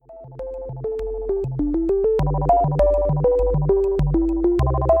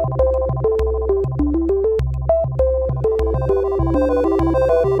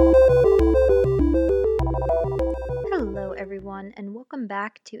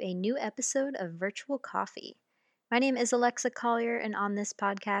to a new episode of Virtual Coffee. My name is Alexa Collier, and on this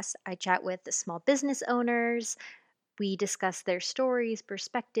podcast, I chat with the small business owners. We discuss their stories,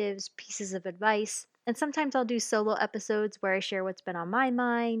 perspectives, pieces of advice, and sometimes I'll do solo episodes where I share what's been on my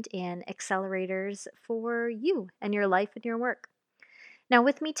mind and accelerators for you and your life and your work. Now,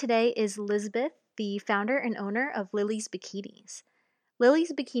 with me today is Lisbeth, the founder and owner of Lily's Bikinis.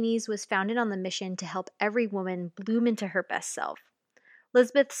 Lily's Bikinis was founded on the mission to help every woman bloom into her best self.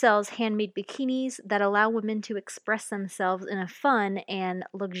 Lisbeth sells handmade bikinis that allow women to express themselves in a fun and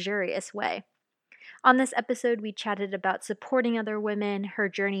luxurious way. On this episode, we chatted about supporting other women, her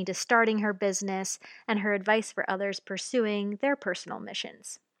journey to starting her business, and her advice for others pursuing their personal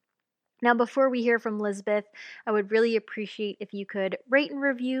missions. Now, before we hear from Lisbeth, I would really appreciate if you could rate and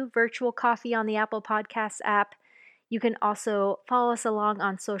review Virtual Coffee on the Apple Podcasts app. You can also follow us along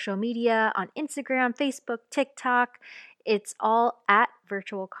on social media on Instagram, Facebook, TikTok. It's all at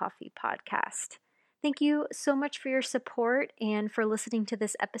Virtual Coffee Podcast. Thank you so much for your support and for listening to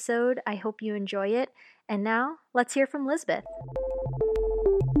this episode. I hope you enjoy it. And now, let's hear from Lisbeth.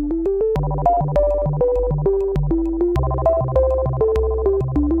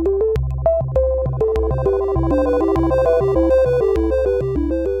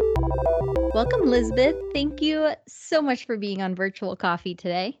 Welcome, Lisbeth. Thank you so much for being on Virtual Coffee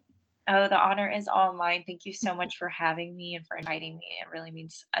today. Oh, the honor is all mine. Thank you so much for having me and for inviting me. It really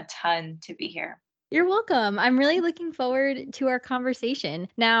means a ton to be here. You're welcome. I'm really looking forward to our conversation.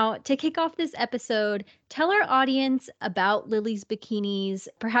 Now, to kick off this episode, tell our audience about Lily's Bikinis,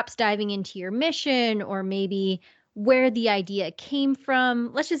 perhaps diving into your mission or maybe where the idea came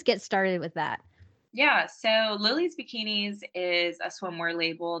from. Let's just get started with that. Yeah, so Lily's Bikinis is a swimwear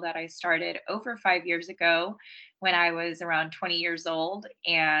label that I started over 5 years ago when I was around 20 years old.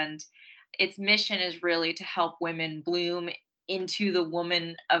 And its mission is really to help women bloom into the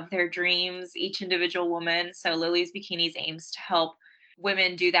woman of their dreams, each individual woman. So Lily's Bikinis aims to help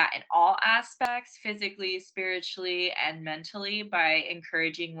women do that in all aspects, physically, spiritually, and mentally, by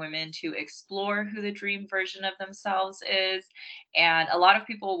encouraging women to explore who the dream version of themselves is. And a lot of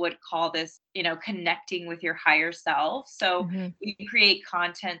people would call this, connecting with your higher self. So Mhm. we create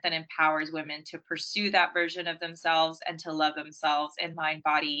content that empowers women to pursue that version of themselves and to love themselves in mind,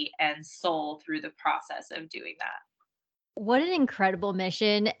 body, and soul through the process of doing that. What an incredible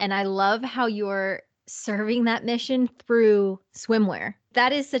mission. And I love how you're serving that mission through swimwear.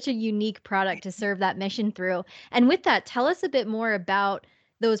 That is such a unique product to serve that mission through. And with that, tell us a bit more about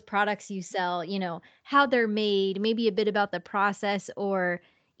those products you sell, how they're made, maybe a bit about the process or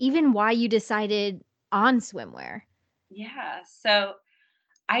even why you decided on swimwear. Yeah. So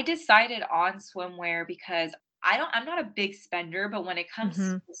I decided on swimwear because I'm not a big spender, but when it comes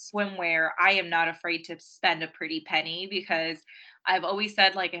Mhm. to swimwear, I am not afraid to spend a pretty penny because I've always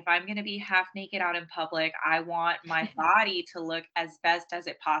said, like, if I'm going to be half naked out in public, I want my body to look as best as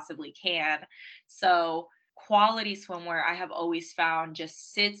it possibly can. So quality swimwear I have always found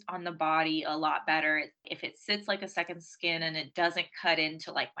just sits on the body a lot better. If it sits like a second skin and it doesn't cut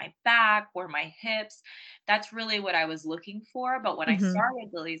into like my back or my hips, that's really what I was looking for. But when I Mhm. started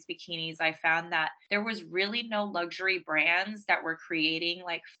Lily's Bikinis, I found that there was really no luxury brands that were creating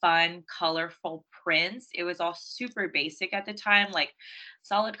like fun, colorful prints. It was all super basic at the time, like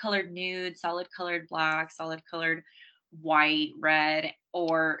solid colored nude, solid colored black, solid colored white, red,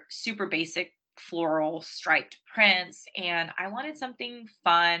 or super basic floral striped prints. And I wanted something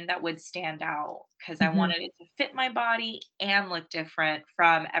fun that would stand out because I Mhm. wanted it to fit my body and look different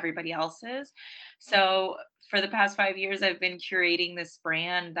from everybody else's. So for the past 5 years, I've been curating this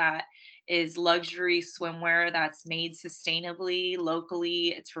brand that is luxury swimwear that's made sustainably,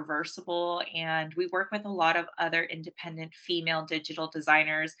 locally, it's reversible. And we work with a lot of other independent female digital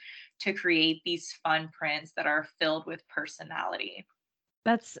designers to create these fun prints that are filled with personality.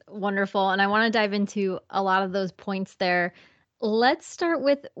 That's wonderful, and I wanna dive into a lot of those points there. Let's start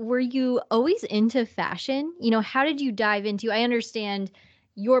with, were you always into fashion? How did you dive into I understand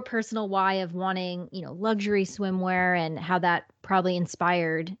your personal why of wanting, luxury swimwear and how that probably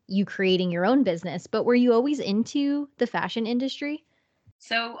inspired you creating your own business, but were you always into the fashion industry?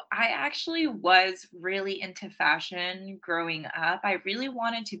 So I actually was really into fashion growing up. I really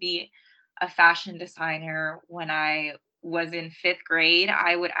wanted to be a fashion designer when I was in fifth grade.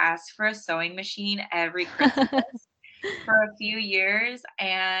 I would ask for a sewing machine every Christmas for a few years.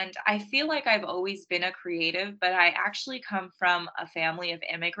 And I feel like I've always been a creative, but I actually come from a family of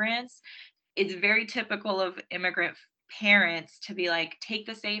immigrants. It's very typical of immigrant parents to be like, take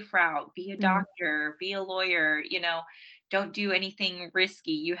the safe route, be a Mm, doctor, be a lawyer, don't do anything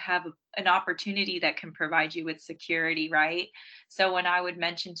risky. You have an opportunity that can provide you with security, right? So when I would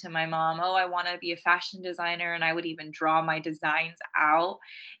mention to my mom, oh, I want to be a fashion designer, and I would even draw my designs out,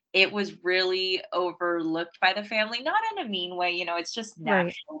 it was really overlooked by the family, not in a mean way, it's just Right.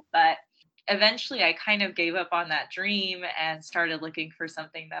 natural. But eventually I kind of gave up on that dream and started looking for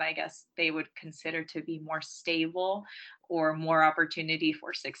something that I guess they would consider to be more stable or more opportunity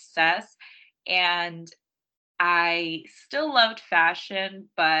for success. And I still loved fashion,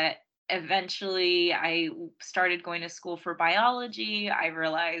 but eventually started going to school for biology. I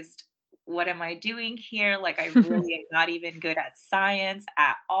realized, what am I doing here? Like, I really am not even good at science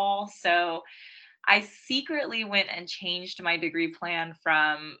at all. So I secretly went and changed my degree plan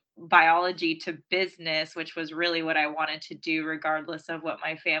from biology to business, which was really what I wanted to do, regardless of what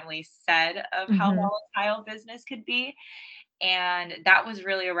my family said of how Hmm. volatile business could be. And that was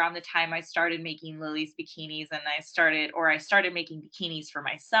really around the time I started making Lily's bikinis, and I started making bikinis for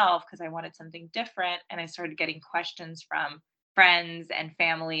myself because I wanted something different. And I started getting questions from friends and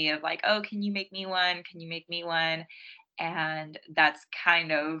family of like, oh, can you make me one? Can you make me one? And that's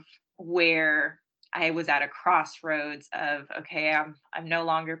kind of where I was at a crossroads of, okay, I'm no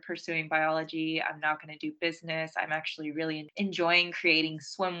longer pursuing biology. I'm not going to do business. I'm actually really enjoying creating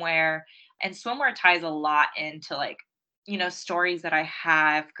swimwear. And swimwear ties a lot into like, stories that I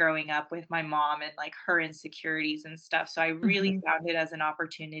have growing up with my mom and like her insecurities and stuff. So I really Hmm. found it as an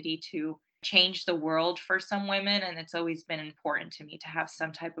opportunity to change the world for some women. And it's always been important to me to have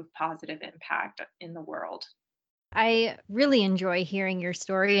some type of positive impact in the world. I really enjoy hearing your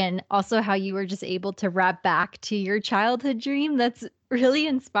story and also how you were just able to wrap back to your childhood dream. That's really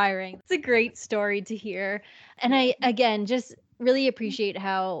inspiring. It's a great story to hear. And I, again, just really appreciate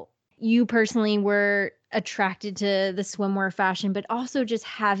how you personally were attracted to the swimwear fashion, but also just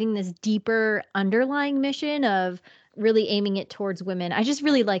having this deeper underlying mission of really aiming it towards women. I just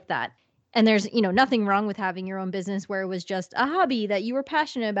really like that. And there's, nothing wrong with having your own business where it was just a hobby that you were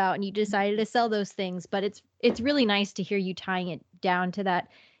passionate about and you decided to sell those things, but it's really nice to hear you tying it down to that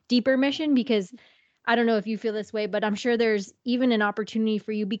deeper mission because I don't know if you feel this way, but I'm sure there's even an opportunity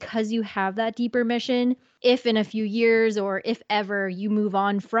for you because you have that deeper mission. If in a few years or if ever you move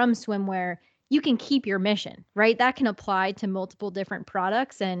on from swimwear, you can keep your mission, right? That can apply to multiple different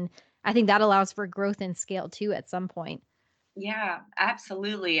products. And I think that allows for growth and scale too at some point. Yeah,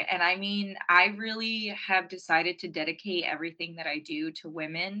 absolutely. And I mean, I really have decided to dedicate everything that I do to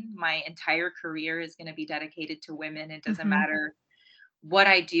women. My entire career is going to be dedicated to women. It doesn't Hmm. matter what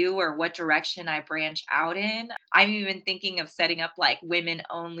I do or what direction I branch out in. I'm even thinking of setting up like women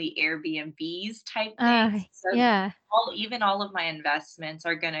only Airbnbs type things. So Yeah. even all of my investments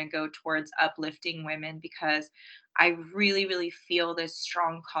are going to go towards uplifting women because I really, really feel this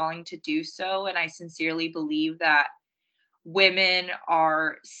strong calling to do so. And I sincerely believe that women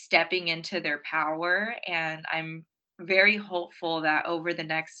are stepping into their power, and I'm very hopeful that over the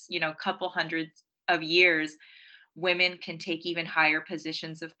next, couple hundreds of years, women can take even higher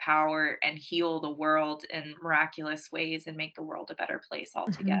positions of power and heal the world in miraculous ways and make the world a better place Mhm.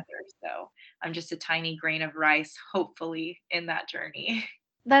 altogether. So I'm just a tiny grain of rice, hopefully, in that journey.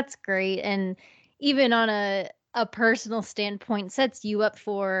 That's great, and even on a personal standpoint, sets you up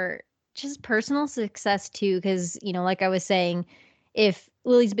for just personal success too. Because like I was saying, if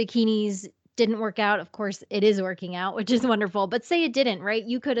Lily's Bikinis didn't work out, of course, it is working out, which is wonderful, but say it didn't, right?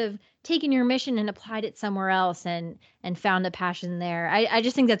 You could have taken your mission and applied it somewhere else and found a passion there. I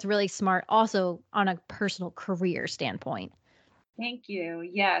just think that's really smart also on a personal career standpoint. Thank you.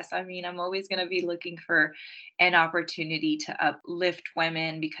 Yes, I mean, I'm always going to be looking for an opportunity to uplift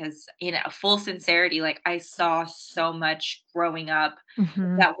women because, in a full sincerity, like I saw so much growing up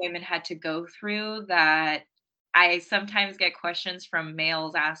Mhm. that women had to go through that I sometimes get questions from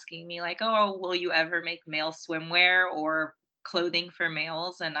males asking me, like, oh, will you ever make male swimwear or clothing for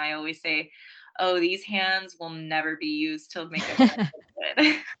males? And I always say, oh, these hands will never be used to make a dress look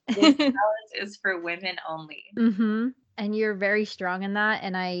good. This talent is for women only. Mhm, and you're very strong in that,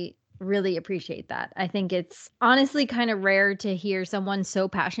 and I really appreciate that. I think it's honestly kinda rare to hear someone so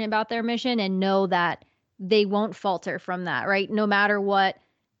passionate about their mission and know that they won't falter from that, right? No matter what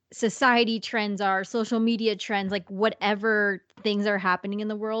society trends are, social media trends, like, whatever things are happening in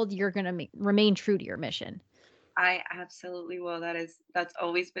the world, you're gonna remain true to your mission. I absolutely will. That's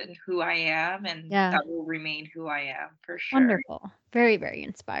always been who I am, and Yeah. that will remain who I am for sure. Wonderful. Very, very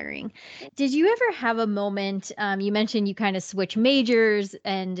inspiring. Did you ever have a moment, you mentioned you kind of switch majors,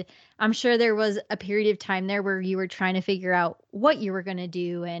 and I'm sure there was a period of time there where you were trying to figure out what you were going to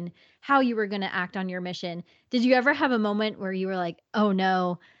do and how you were going to act on your mission. Did you ever have a moment where you were like, oh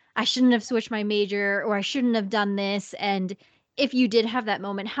no, I shouldn't have switched my major or I shouldn't have done this. And if you did have that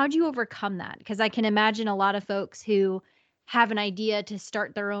moment, how'd you overcome that? Because I can imagine a lot of folks who have an idea to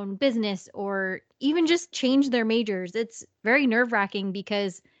start their own business or even just change their majors. It's very nerve wracking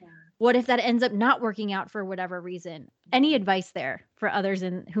because Yeah. what if that ends up not working out for whatever reason? Any advice there for others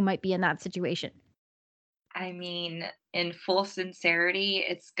who might be in that situation? I mean, in full sincerity,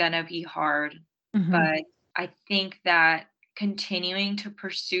 it's gonna be hard, Mhm. but I think that continuing to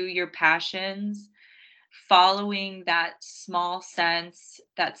pursue your passions, following that small sense,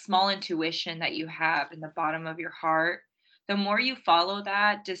 that small intuition that you have in the bottom of your heart, the more you follow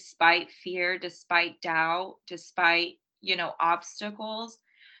that, despite fear, despite doubt, despite, obstacles,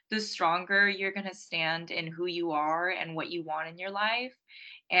 the stronger you're going to stand in who you are and what you want in your life.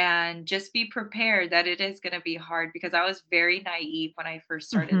 And just be prepared that it is going to be hard because I was very naive when I first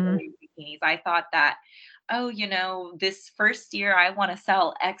started Mhm. Lily Bikinis. I thought that, oh, this first year I want to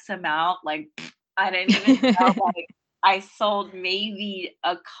sell X amount. Like, I didn't even know, like, I sold maybe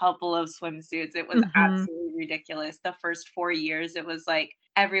a couple of swimsuits. It was Mhm. absolutely ridiculous. The first 4 years, it was like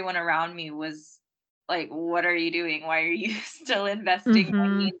everyone around me was like, "What are you doing? Why are you still investing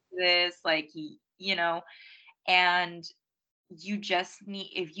money Mhm. into this?" Like, and you just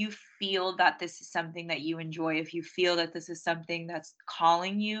need, if you feel that this is something that you enjoy, if you feel that this is something that's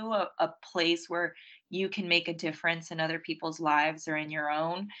calling you, a place where you can make a difference in other people's lives or in your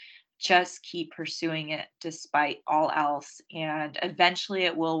own, just keep pursuing it despite all else. And eventually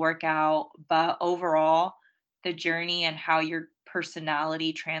it will work out. But overall, the journey and how your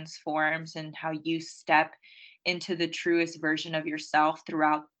personality transforms and how you step into the truest version of yourself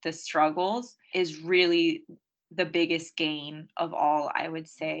throughout the struggles is really the biggest gain of all, I would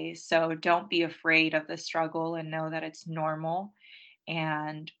say. So don't be afraid of the struggle and know that it's normal.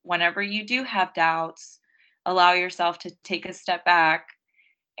 And whenever you do have doubts, allow yourself to take a step back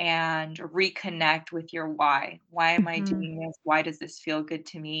and reconnect with your why. Why am I Mhm. doing this? Why does this feel good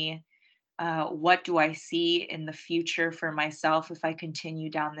to me? What do I see in the future for myself if I continue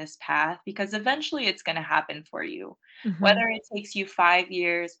down this path? Because eventually it's going to happen for you. Mhm. Whether it takes you 5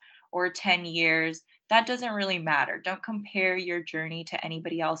 years or 10 years, that doesn't really matter. Don't compare your journey to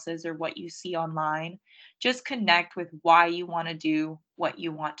anybody else's or what you see online. Just connect with why you want to do what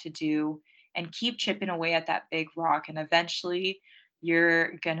you want to do and keep chipping away at that big rock. And eventually,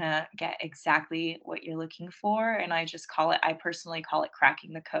 you're gonna get exactly what you're looking for. And I personally call it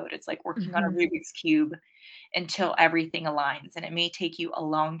cracking the code. It's like working on a Mhm. Rubik's Cube until everything aligns. And it may take you a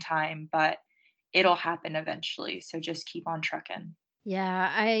long time, but it'll happen eventually. So just keep on trucking. Yeah,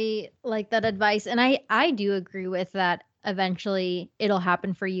 I like that advice, and I do agree with that eventually it'll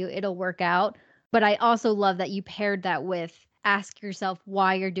happen for you, it'll work out, but I also love that you paired that with ask yourself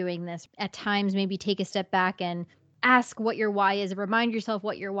why you're doing this. At times, maybe take a step back and ask what your why is, remind yourself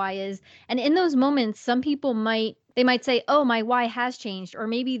what your why is, and in those moments, some people might say, "Oh, my why has changed," or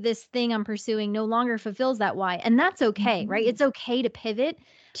maybe this thing I'm pursuing no longer fulfills that why, and that's okay, right? Mhm. It's okay to pivot.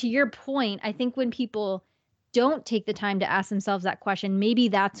 To your point, I think when people don't take the time to ask themselves that question, maybe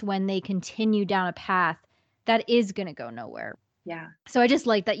that's when they continue down a path that is gonna go nowhere. Yeah. So I just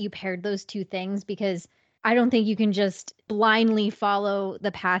like that you paired those 2 things because I don't think you can just blindly follow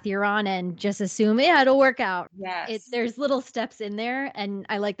the path you're on and just assume, "Yeah, it'll work out." Yes. There's little steps in there, and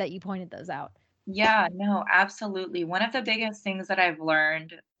I like that you pointed those out. Yeah, no, absolutely. One of the biggest things that I've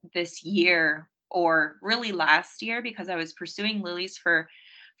learned this year, or really last year, because I was pursuing lilies for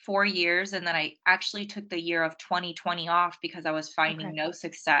 4 years, and then I actually took the year of 2020 off because I was finding Okay. no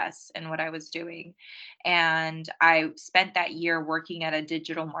success in what I was doing. And I spent that year working at a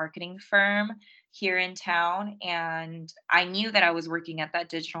digital marketing firm here in town. And I knew that I was working at that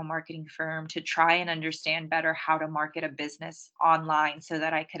digital marketing firm to try and understand better how to market a business online so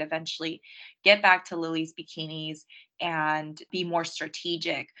that I could eventually get back to Lily's Bikinis and be more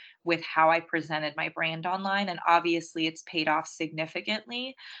strategic with how I presented my brand online. And obviously, it's paid off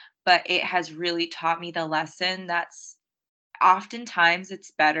significantly, but it has really taught me the lesson that's oftentimes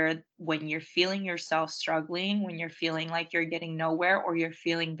it's better when you're feeling yourself struggling, when you're feeling like you're getting nowhere or you're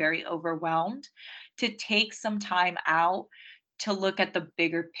feeling very overwhelmed, to take some time out to look at the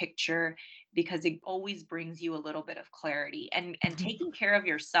bigger picture because it always brings you a little bit of clarity and Mhm. taking care of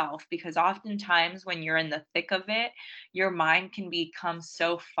yourself, because oftentimes when you're in the thick of it, your mind can become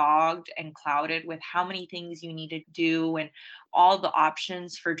so fogged and clouded with how many things you need to do and all the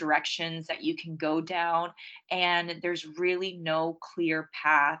options for directions that you can go down, and there's really no clear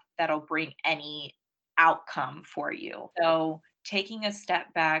path that'll bring any outcome for you. So, taking a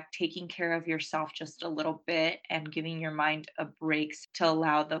step back, taking care of yourself just a little bit and giving your mind a break to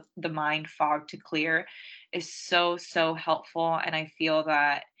allow the mind fog to clear is so helpful, and I feel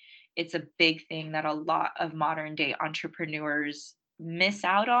that it's a big thing that a lot of modern day entrepreneurs miss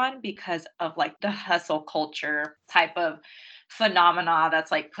out on because of like the hustle culture type of phenomena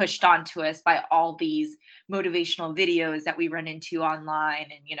that's like pushed onto us by all these motivational videos that we run into online,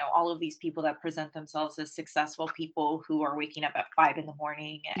 and all of these people that present themselves as successful people who are waking up at 5 in the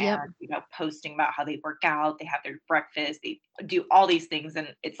morning Yep. and posting about how they work out, they have their breakfast, they do all these things,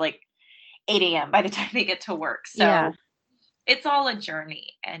 and it's like 8 a.m. by the time they get to work. Yeah. So it's all a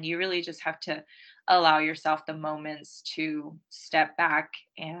journey, and you really just have to allow yourself the moments to step back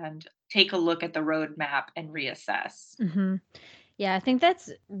and take a look at the roadmap and reassess. Mhm. Yeah, I think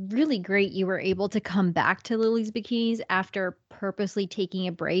that's really great you were able to come back to Lily's Bikinis after purposely taking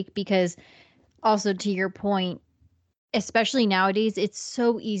a break because also to your point, especially nowadays, it's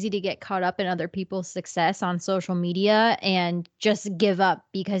so easy to get caught up in other people's success on social media and just give up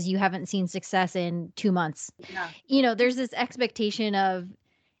because you haven't seen success in 2 months. Yeah, There's this expectation of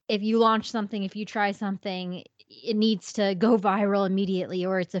if you launch something, if you try something, it needs to go viral immediately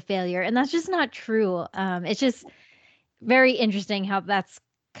or it's a failure, and that's just not true. It's just very interesting how that's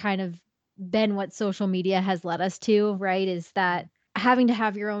kind of been what social media has led us to, right? Is that having to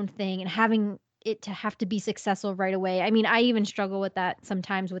have your own thing and having it to have to be successful right away. I mean, I even struggle with that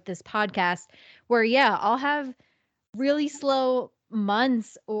sometimes with this podcast where, yeah, I'll have really slow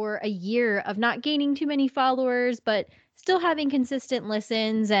months or a year of not gaining too many followers, but still having consistent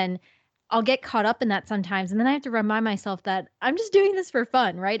listens. And I'll get caught up in that sometimes. And then I have to remind myself that I'm just doing this for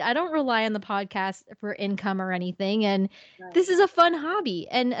fun, right? I don't rely on the podcast for income or anything. And this right. is a fun hobby.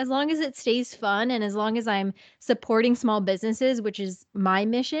 And as long as it stays fun and as long as I'm supporting small businesses, which is my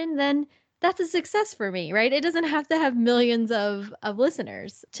mission, then that's a success for me, right? It doesn't have to have millions of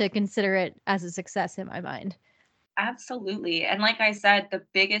listeners to consider it as a success in my mind. Absolutely. And like I said, the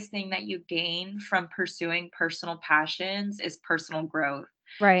biggest thing that you gain from pursuing personal passions is personal growth.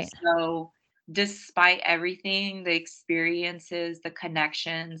 Right. So, despite everything, the experiences, the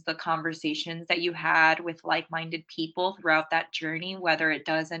connections, the conversations that you had with like minded people throughout that journey, whether it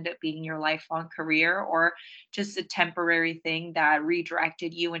does end up being your lifelong career or just a temporary thing that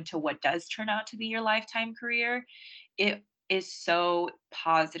redirected you into what does turn out to be your lifetime career, it is so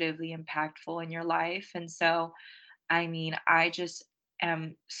positively impactful in your life. And so, I mean, I just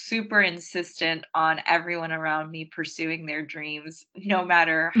am super insistent on everyone around me pursuing their dreams, no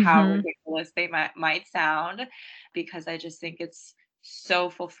matter how Mhm. ridiculous they might sound, because I just think it's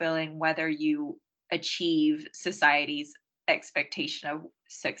so fulfilling whether you achieve society's expectation of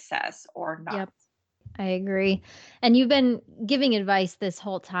success or not. Yep. I agree. And you've been giving advice this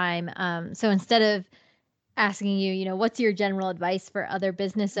whole time. So instead of asking you, what's your general advice for other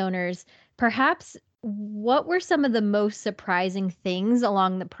business owners, perhaps what were some of the most surprising things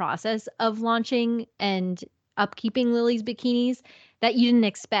along the process of launching and upkeeping Lily's Bikinis that you didn't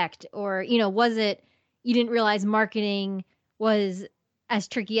expect? Or, was it you didn't realize marketing was as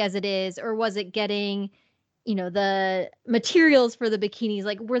tricky as it is? Or was it getting the materials for the bikinis,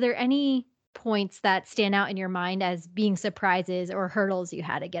 like, were there any points that stand out in your mind as being surprises or hurdles you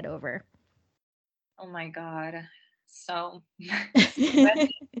had to get over? Oh my God. So, so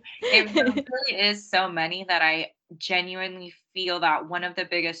many. There really is so many that I genuinely feel that one of the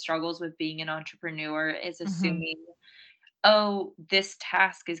biggest struggles with being an entrepreneur is Mhm. assuming, oh, this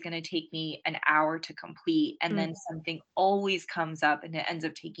task is going to take me an hour to complete. And Mm. then something always comes up and it ends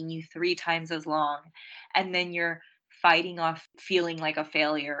up taking you 3 times as long. And then you're fighting off feeling like a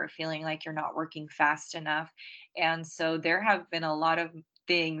failure or feeling like you're not working fast enough. And so there have been a lot of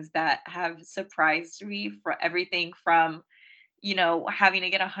things that have surprised me, for everything from having to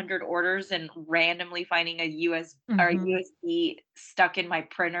get 100 orders and randomly finding a Mhm. USB stuck in my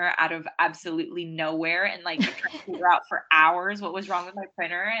printer out of absolutely nowhere, and like trying to figure out for hours what was wrong with my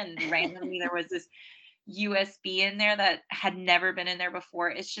printer, and randomly there was this USB in there that had never been in there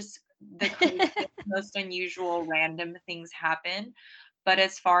before. It's just the craziest, most unusual random things happen. But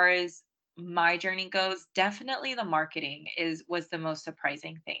as far as my journey goes, definitely the marketing is was the most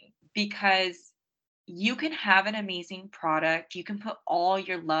surprising thing, because you can have an amazing product. You can put all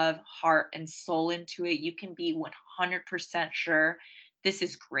your love, heart, and soul into it. You can be 100% sure this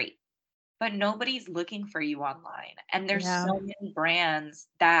is great, but nobody's looking for you online. And there's Yeah. so many brands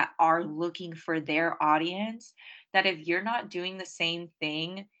that are looking for their audience that if you're not doing the same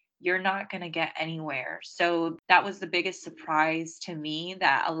thing, you're not going to get anywhere. So that was the biggest surprise to me,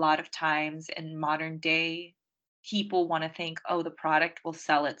 that a lot of times in modern day, people want to think, oh, the product will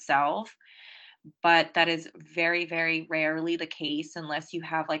sell itself, but that is very, very rarely the case unless you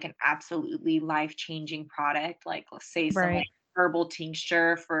have like an absolutely life-changing product, like let's say some like Right. herbal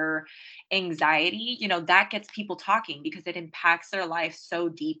tincture for anxiety, that gets people talking because it impacts their life so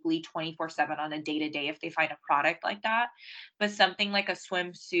deeply 24/7 on a day to day if they find a product like that. But something like a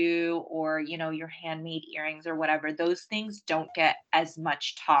swimsuit or, your handmade earrings or whatever, those things don't get as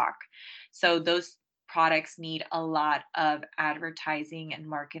much talk. So those products need a lot of advertising and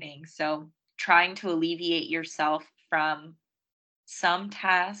marketing. So trying to alleviate yourself from some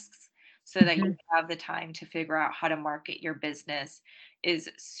tasks so that you Mhm. have the time to figure out how to market your business is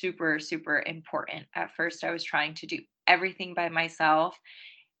super, super important. At first, I was trying to do everything by myself: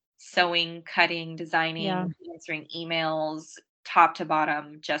 sewing, cutting, Yeah. designing, answering emails, top to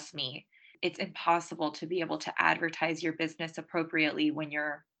bottom, just me. It's impossible to be able to advertise your business appropriately when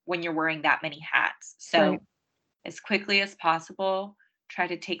you're wearing that many hats. So Right. as quickly as possible, try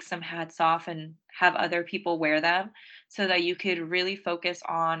to take some hats off and have other people wear them so that you could really focus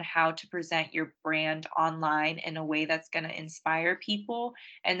on how to present your brand online in a way that's going to inspire people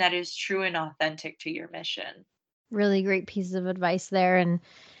and that is true and authentic to your mission. Really great pieces of advice there, and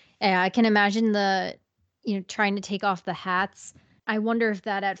yeah, I can imagine trying to take off the hats. I wonder if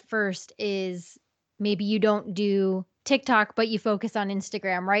that at first is maybe you don't do TikTok, but you focus on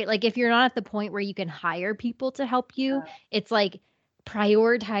Instagram, right? Like, if you're not at the point where you can hire people to help you, it's like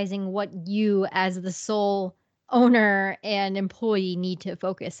prioritizing what you as the sole owner and employee need to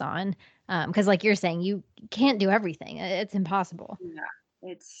focus on. Because like you're saying, you can't do everything. It's impossible. Yeah,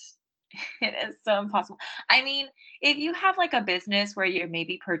 it's it is so impossible. I mean, if you have like a business where you're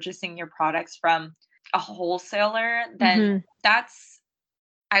maybe purchasing your products from a wholesaler, then Mhm. that's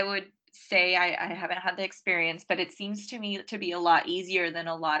I would say I haven't had the experience, but it seems to me to be a lot easier than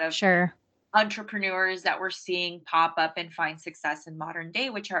a lot of Sure. entrepreneurs that we're seeing pop up and find success in modern day,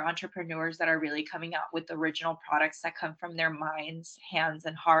 which are entrepreneurs that are really coming out with original products that come from their minds, hands,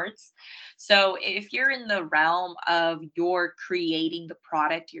 and hearts. So if you're in the realm of you're creating the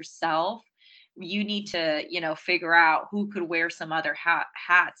product yourself, you need to, figure out who could wear some other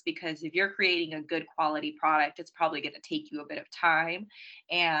hats, because if you're creating a good quality product, it's probably going to take you a bit of time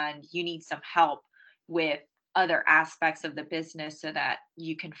and you need some help with other aspects of the business so that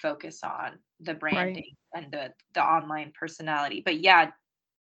you can focus on the Right. branding and the online personality. But yeah,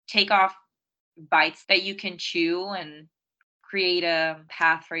 take off bites that you can chew and create a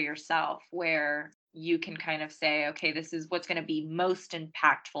path for yourself where you can kind of say, okay, this is what's going to be most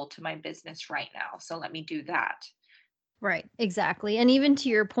impactful to my business right now. So let me do that. Right, exactly, and even to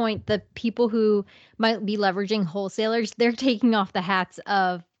your point, the people who might be leveraging wholesalers, they're taking off the hats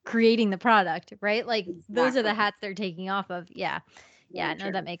of creating the product, right? Like, those are the Exactly. hats they're taking off of. Yeah. Yeah, Very no,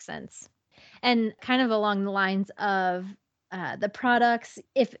 true. that makes sense. And kind of along the lines of, the products,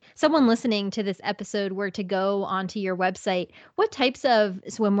 if someone listening to this episode were to go onto your website, what types of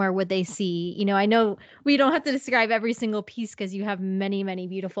swimwear would they see? I know we don't have to describe every single piece because you have many, many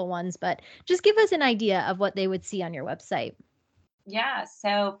beautiful ones, but just give us an idea of what they would see on your website. Yeah.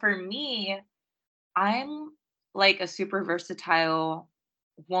 So for me, I'm like a super versatile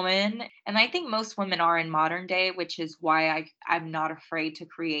woman, and I think most women are in modern day, which is why I'm not afraid to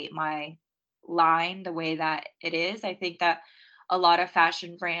create my line the way that it is. I think that a lot of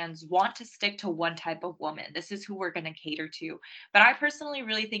fashion brands want to stick to one type of woman. This is who we're going to cater to. But I personally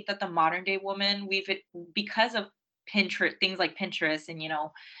really think that the modern day woman, because of Pinterest, things like Pinterest and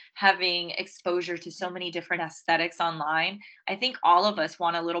having exposure to so many different aesthetics online, I think all of us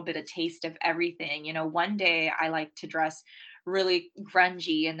want a little bit of taste of everything. One day I like to dress really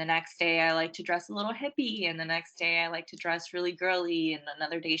grungy, and the next day I like to dress a little hippie, and the next day I like to dress really girly, and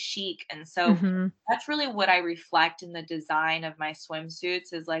another day chic. And so Mhm. that's really what I reflect in the design of my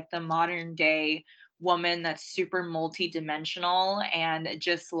swimsuits, is like the modern day woman that's super multi-dimensional and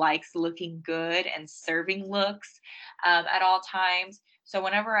just likes looking good and serving looks at all times. So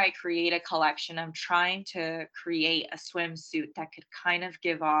whenever I create a collection, I'm trying to create a swimsuit that could kind of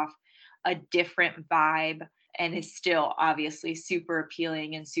give off a different vibe and is still obviously super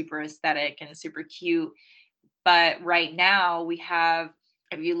appealing and super aesthetic and super cute. But right now we have,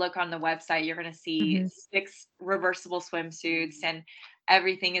 if you look on the website, you're going to see Mhm. 6 reversible swimsuits, and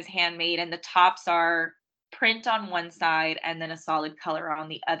everything is handmade, and the tops are print on one side and then a solid color on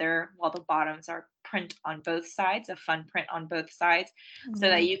the other, while the bottoms are print on both sides, a fun print on both sides, so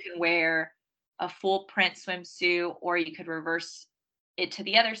that Wow. you can wear a full print swimsuit, or you could reverse it to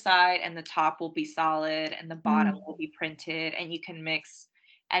the other side and the top will be solid and the bottom Mm. will be printed, and you can mix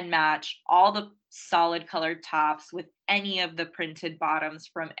and match all the solid colored tops with any of the printed bottoms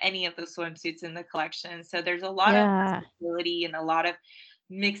from any of the swimsuits in the collection. So there's a lot of Yeah. versatility and a lot of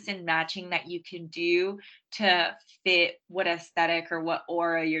mix and matching that you can do to fit what aesthetic or what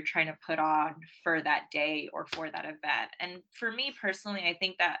aura you're trying to put on for that day or for that event. And for me personally, I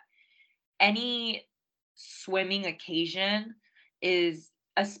think that any swimming occasion is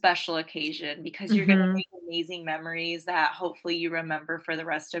a special occasion because you're going to Mhm. make amazing memories that hopefully you remember for the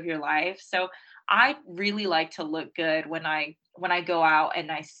rest of your life. So I really like to look good when I go out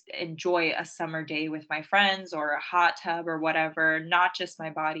and enjoy a summer day with my friends or a hot tub or whatever, not just my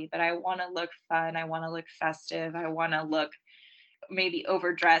body, but I want to look fun, I want to look festive, I want to look maybe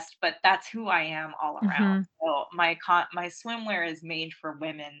overdressed, but that's who I am all around. Mhm. So my swimwear is made for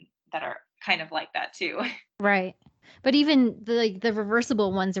women that are kind of like that too. Right. But even the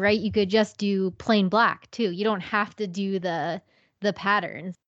reversible ones, right? You could just do plain black too. You don't have to do the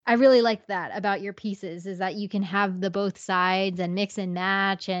patterns. I really like that about your pieces is that you can have the both sides and mix and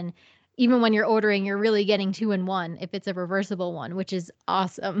match, and even when you're ordering, you're really getting 2 in 1 if it's a reversible one, which is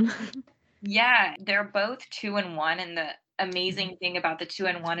awesome. Yeah, they're both 2 in 1, and the Mhm. amazing thing about the 2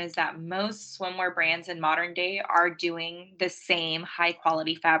 in 1 is that most swimwear brands in modern day are doing the same high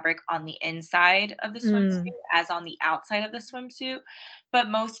quality fabric on the inside of the Mm. swimsuit as on the outside of the swimsuit, but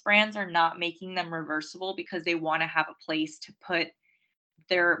most brands are not making them reversible because they wanna have a place to put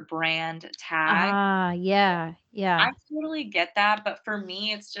their brand tag. Ah, yeah, yeah. I totally get that, but for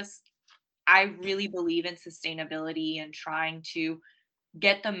me, it's just I really believe in sustainability and trying to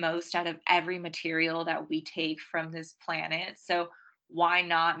get the most out of every material that we take from this planet. So why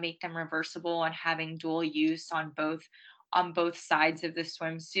not make them reversible and having dual use on both sides of the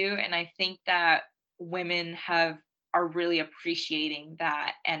swimsuit? And I think that women have are really appreciating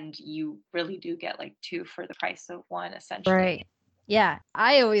that, and you really do get like two for the price of one essentially. Right. Yeah,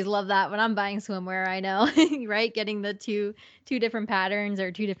 I always love that when I'm buying swimwear, I know, right? Getting the 2 different patterns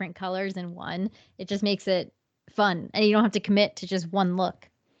or 2 different colors in one, it just makes it fun, and you don't have to commit to just one look.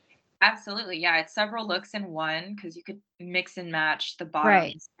 Absolutely. Yeah, it's several looks in one because you could mix and match the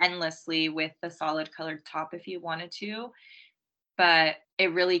Right, bottoms endlessly with the solid colored top if you wanted to. But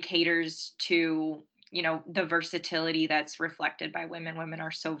it really caters to, the versatility that's reflected by women. Women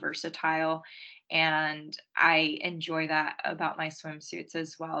are so versatile. And I enjoy that about my swimsuits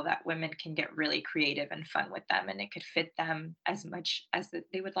as well, that women can get really creative and fun with them and it could fit them as much as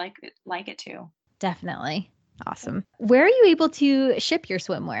they would like it to. definitely. Awesome. Where are you able to ship your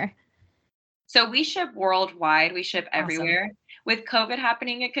swimwear? So we ship worldwide, we ship Awesome. everywhere. With COVID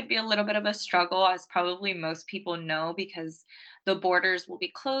happening, it could be a little bit of a struggle, as probably most people know, because the borders will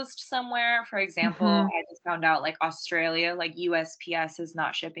be closed somewhere. For example, Mhm. I just found out like Australia, like USPS is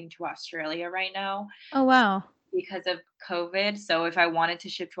not shipping to Australia right now Oh, wow. because of COVID. So if I wanted to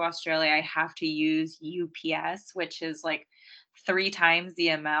ship to Australia, I have to use UPS, which is like 3 times the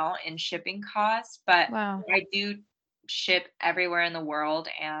amount in shipping costs, but Wow. I do ship everywhere in the world,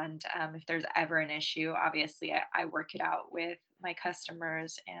 and, if there's ever an issue, obviously, I work it out with my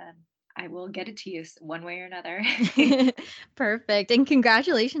customers, and I will get it to you one way or another. Perfect, and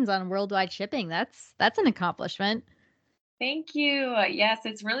congratulations on worldwide shipping, that's an accomplishment. Thank you. Yes,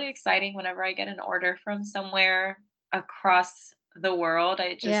 it's really exciting whenever I get an order from somewhere across the world.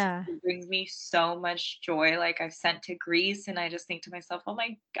 Yeah. It brings me so much joy. Like I've sent to Greece and I just think to myself, "Oh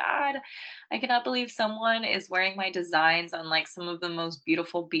my God, I cannot believe someone is wearing my designs on like some of the most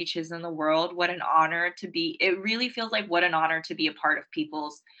beautiful beaches in the world. What an honor to be." It really feels like what an honor to be a part of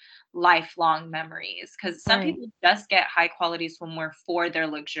people's lifelong memories because some Right. people just get high quality swimwear for their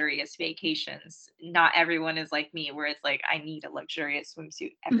luxurious vacations. Not everyone is like me, where it's like I need a luxurious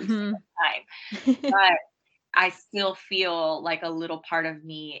swimsuit every single Mhm. time. But I still feel like a little part of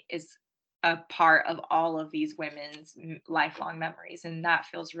me is a part of all of these women's lifelong memories, and that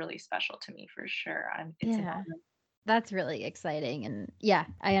feels really special to me for sure. It's an Yeah. honor. That's really exciting, and yeah,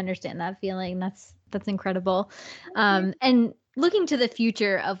 I understand that feeling, that's incredible. And looking to the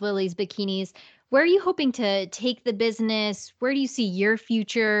future of Lily's Bikinis, where are you hoping to take the business? Where do you see your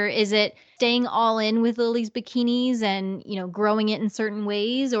future? Is it staying all in with Lily's Bikinis and, growing it in certain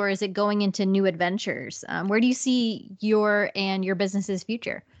ways, or is it going into new adventures? Where do you see your business's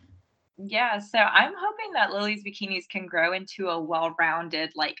future? Yeah, so I'm hoping that Lily's Bikinis can grow into a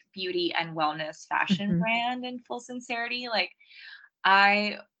well-rounded, like, beauty and wellness fashion Mhm. brand in full sincerity. Like,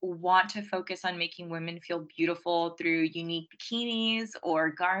 I want to focus on making women feel beautiful through unique bikinis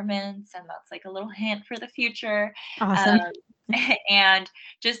or garments, and that's like a little hint for the future. Awesome. Um, and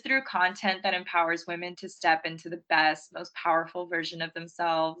just through content that empowers women to step into the best, most powerful version of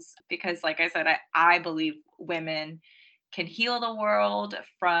themselves. Because, like I said, I believe women can heal the world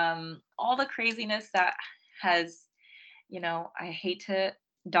from all the craziness that has, I hate to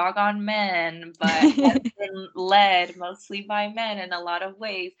doggone men, but has been led mostly by men in a lot of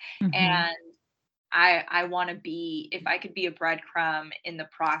ways. Hmm. And I want to be, if I could be a breadcrumb in the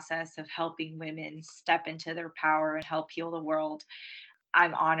process of helping women step into their power and help heal the world,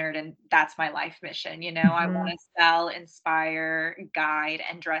 I'm honored, and that's my life mission. I want Hmm. to sell, inspire, guide,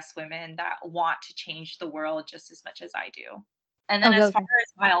 and dress women that want to change the world just as much as I do. And then Oh, as go. far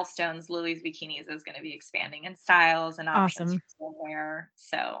as milestones, Lily's Bikinis is going to be expanding in styles and options Awesome. for swimwear.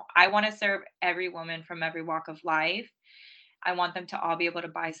 So I want to serve every woman from every walk of life. I want them to all be able to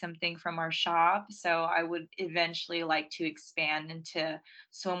buy something from our shop. So I would eventually like to expand into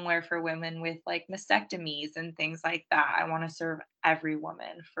swimwear for women with like mastectomies and things like that. I want to serve every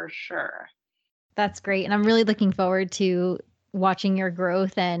woman for sure. That's great, and I'm really looking forward to watching your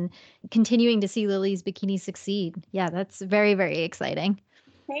growth and continuing to see Lily's Bikini succeed. Yeah, that's very, very exciting.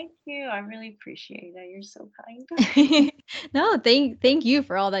 Thank you. I really appreciate it. You're so kind. No, thank you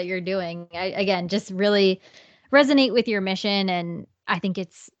for all that you're doing. I again, just really resonate with your mission, and I think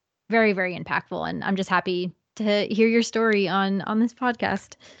it's very, very impactful, and I'm just happy to hear your story on this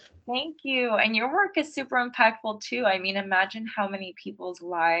podcast. Thank you. And your work is super impactful too. I mean, imagine how many people's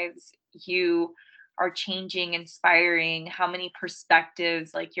lives you are changing, inspiring, how many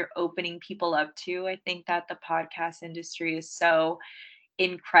perspectives like you're opening people up to. I think that the podcast industry is so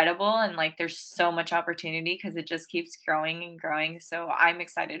incredible, and like there's so much opportunity because it just keeps growing and growing. So I'm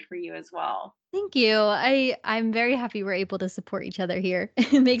excited for you as well. Thank you. I'm very happy we're able to support each other here.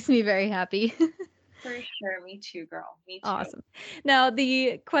 It makes me very happy. For sure. Me too, girl. Me too. Awesome. Now,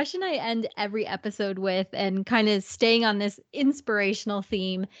 the question I end every episode with, and kind of staying on this inspirational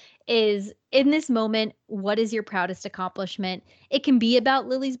theme, is in this moment, what is your proudest accomplishment? It can be about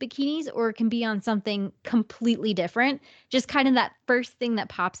Lily's bikinis or it can be on something completely different. Just kind of that first thing that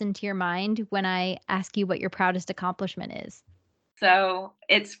pops into your mind when I ask you what your proudest accomplishment is. So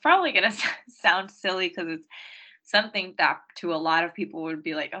it's probably going to sound silly because it's something that to a lot of people would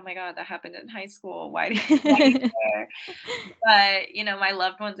be like, oh my God, that happened in high school. Why do you care? But, my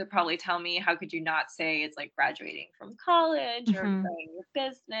loved ones would probably tell me, how could you not say it's like graduating from college or Mhm. growing your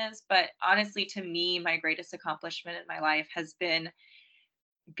business? But honestly, to me, my greatest accomplishment in my life has been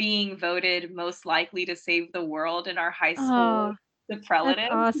being voted most likely to save the world in our high school Oh, that's superlatives.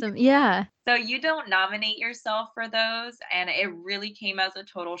 awesome. Yeah. So you don't nominate yourself for those, and it really came as a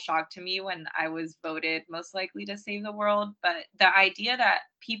total shock to me when I was voted most likely to save the world. But the idea that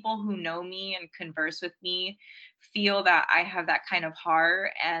people who know me and converse with me feel that I have that kind of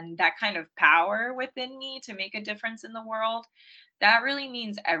heart and that kind of power within me to make a difference in the world, that really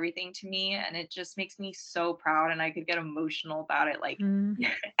means everything to me, and it just makes me so proud, and I could get emotional about it, like,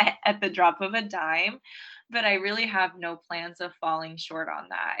 Mhm. at the drop of a dime. But I really have no plans of falling short on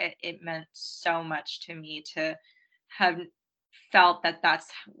that. It meant so much to me to have felt that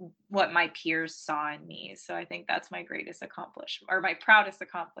that's what my peers saw in me. So I think that's my greatest accomplishment, or my proudest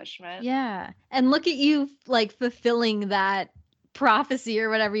accomplishment. Yeah, and look at you, like, fulfilling that prophecy or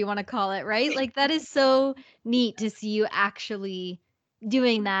whatever you wanna call it, right? Like, that is so neat to see you actually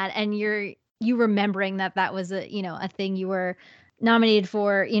doing that, and you remembering that that was a thing you were nominated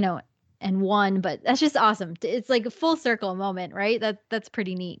for, and won, but that's just awesome. It's like a full circle moment, right? That's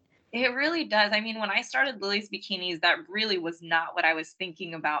pretty neat. It really does. I mean, when I started Lily's Bikinis, that really was not what I was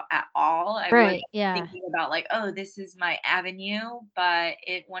thinking about at all. I wasn't Right, yeah. thinking about like, oh, this is my avenue, but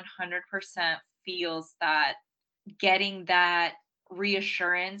it 100% feels that getting that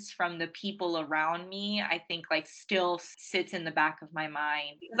reassurance from the people around me, I think like still sits in the back of my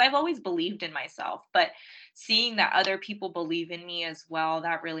mind because I've always believed in myself, but seeing that other people believe in me as well,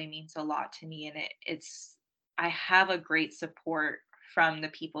 that really means a lot to me. And it's I have a great support from the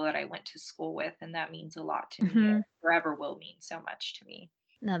people that I went to school with, and that means a lot to me. Mhm. It forever will mean so much to me.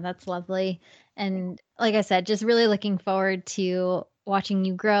 No, that's lovely. And like I said, just really looking forward to watching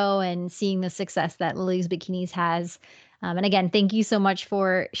you grow and seeing the success that Lily's Bikinis has. And again, thank you so much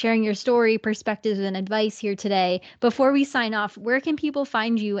for sharing your story, perspectives, and advice here today. Before we sign off, where can people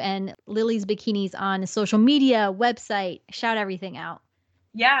find you and Lily's Bikinis on social media, website? Shout everything out.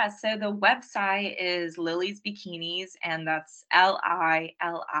 Yeah, so the website is Lily's Bikinis, and that's Liles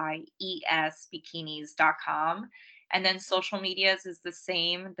bikinis.com. And then social medias is the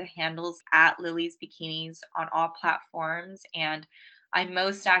same. The handles at Lily's Bikinis on all platforms. And I'm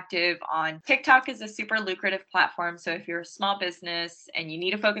most active on TikTok is a super lucrative platform. So if you're a small business and you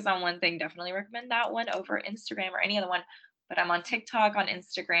need to focus on one thing, definitely recommend that one over Instagram or any other one. But I'm on TikTok, on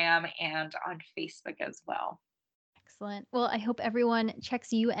Instagram, and on Facebook as well. Excellent. Well, I hope everyone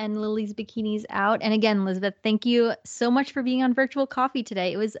checks you and Lily's Bikinis out. And again, Elizabeth, thank you so much for being on Virtual Coffee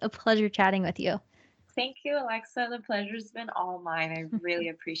today. It was a pleasure chatting with you. Thank you, Alexa. The pleasure's been all mine. I really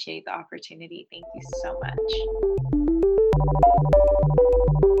appreciate the opportunity. Thank you so much.